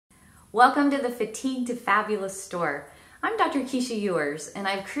Welcome to the Fatigue to Fabulous store. I'm Dr. Keisha Ewers, and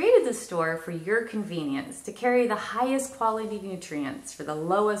I've created the store for your convenience to carry the highest quality nutrients for the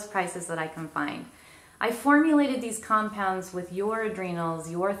lowest prices that I can find. I formulated these compounds with your adrenals,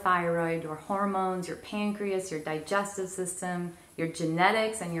 your thyroid, your hormones, your pancreas, your digestive system, your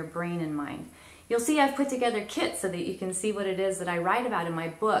genetics, and your brain in mind. You'll see I've put together kits so that you can see what it is that I write about in my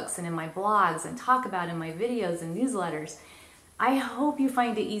books and in my blogs and talk about in my videos and newsletters. I hope you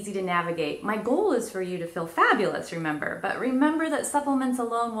find it easy to navigate. My goal is for you to feel fabulous, remember, but remember that supplements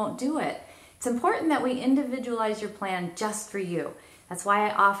alone won't do it. It's important that we individualize your plan just for you. That's why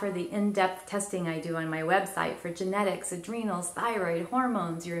I offer the in-depth testing I do on my website for genetics, adrenals, thyroid,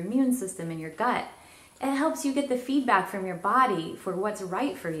 hormones, your immune system, and your gut. It helps you get the feedback from your body for what's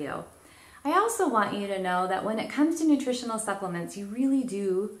right for you. I also want you to know that when it comes to nutritional supplements, you really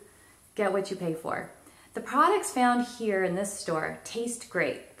do get what you pay for. The products found here in this store taste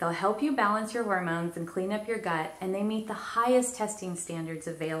great. They'll help you balance your hormones and clean up your gut, and they meet the highest testing standards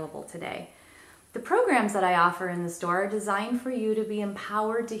available today. The programs that I offer in the store are designed for you to be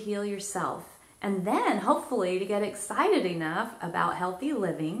empowered to heal yourself, and then hopefully to get excited enough about healthy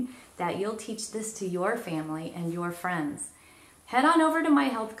living that you'll teach this to your family and your friends. Head on over to my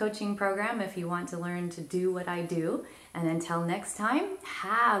health coaching program if you want to learn to do what I do, and until next time,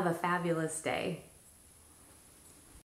 have a fabulous day.